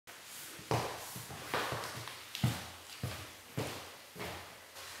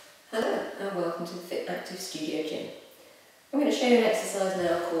and welcome to the Fit Active Studio Gym. I'm going to show you an exercise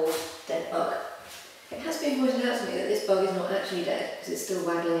now called Dead Bug. It has been pointed out to me that this bug is not actually dead because it's still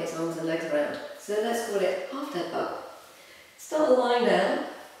waggling its arms and legs around. So let's call it half dead bug. Start lying down.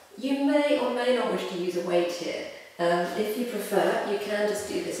 You may or may not wish to use a weight here. If you prefer, you can just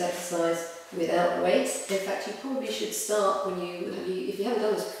do this exercise without weights. In fact, you probably should start if you haven't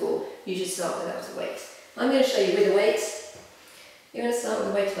done this before, you should start without a weight. I'm going to show you with a weight. You're going to start with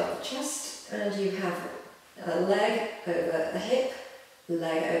a weight above the chest, and you have a leg over a hip,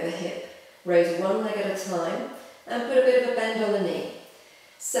 leg over hip. Raise one leg at a time, and put a bit of a bend on the knee.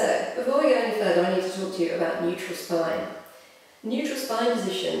 So, before we go any further, I need to talk to you about neutral spine. Neutral spine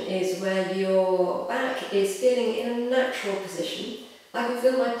position is where your back is feeling in a natural position. I can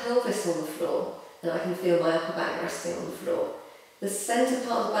feel my pelvis on the floor, and I can feel my upper back resting on the floor. The centre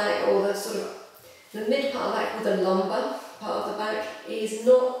part of the back, or the mid part of the back, or the lumbar part of the back, is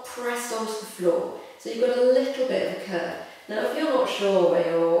not pressed onto the floor. So you've got a little bit of a curve. Now, if you're not sure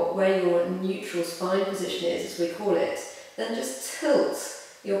where your neutral spine position is, as we call it, then just tilt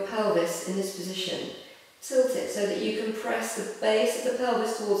your pelvis in this position. Tilt it so that you can press the base of the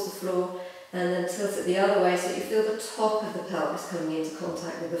pelvis towards the floor, and then tilt it the other way so that you feel the top of the pelvis coming into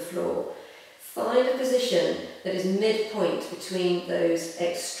contact with the floor. Find a position that is midpoint between those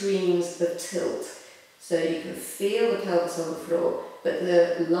extremes of tilt, so you can feel the pelvis on the floor, but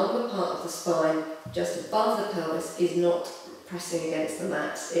the lumbar part of the spine, just above the pelvis, is not pressing against the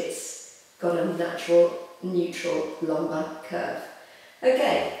mat. It's got a natural, neutral lumbar curve.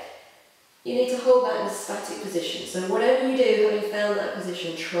 Okay, you need to hold that in a static position. So whatever you do, having found that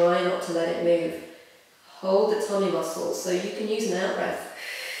position, try not to let it move. Hold the tummy muscles, so you can use an out-breath.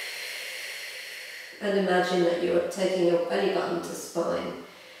 And imagine that you're taking your belly button to spine.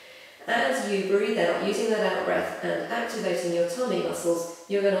 As you breathe out, using that out-breath and activating your tummy muscles,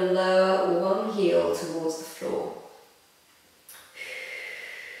 you're going to lower one heel towards the floor.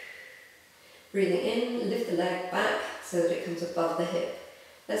 Breathing in, lift the leg back so that it comes above the hip.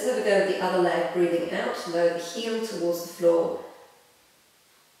 Let's have a go with the other leg. Breathing out, lower the heel towards the floor.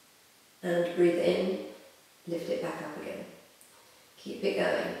 And breathe in, lift it back up again. Keep it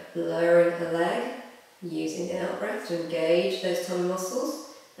going. Lowering the leg, using the out-breath to engage those tummy muscles.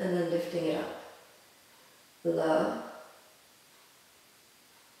 And then lifting it up. Lower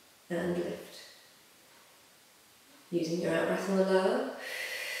and lift. Using your out-breath on the lower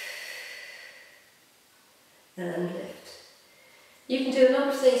and lift. You can do a number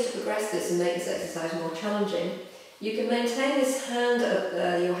of things to progress this and make this exercise more challenging. You can maintain this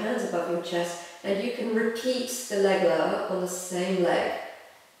your hands above your chest, and you can repeat the leg lower on the same leg.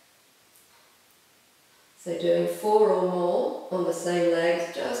 So doing 4 or more on the same leg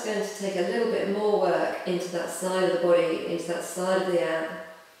is just going to take a little bit more work into that side of the body, into that side of the ab.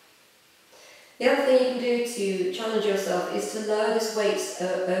 The other thing you can do to challenge yourself is to lower this weight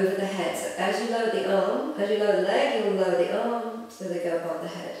over the head. So as you lower the arm, as you lower the leg, you'll lower the arm so they go above the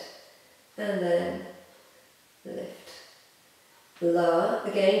head. And then lift. Lower.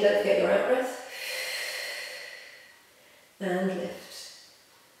 Again, don't forget your out-breath. And lift.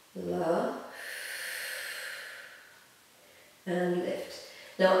 Lower. And lift.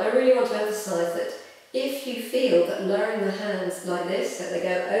 Now, I really want to emphasise that if you feel that lowering the hands like this, so they go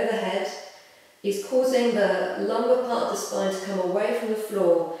overhead, is causing the lumbar part of the spine to come away from the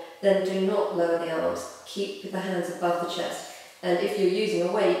floor, then do not lower the arms. Keep the hands above the chest. And if you're using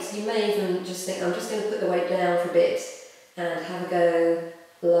a weight, you may even just think, I'm just going to put the weight down for a bit and have a go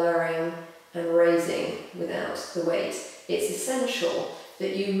lowering and raising without the weight. It's essential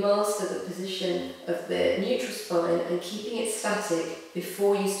that you master the position of the neutral spine and keeping it static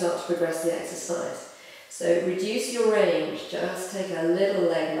before you start to progress the exercise. So reduce your range, just take a little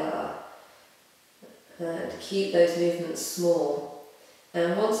leg lower and keep those movements small.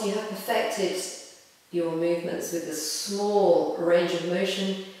 And once you have perfected your movements with a small range of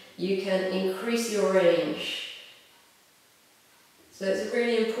motion, you can increase your range. So it's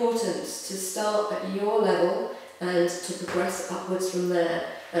really important to start at your level and to progress upwards from there,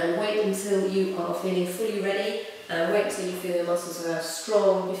 and wait until you are feeling fully ready, and wait until you feel your muscles are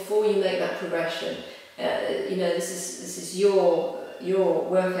strong before you make that progression. You know, this is your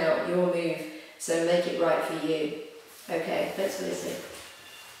workout, your move, so make it right for you. Okay, thanks for listening.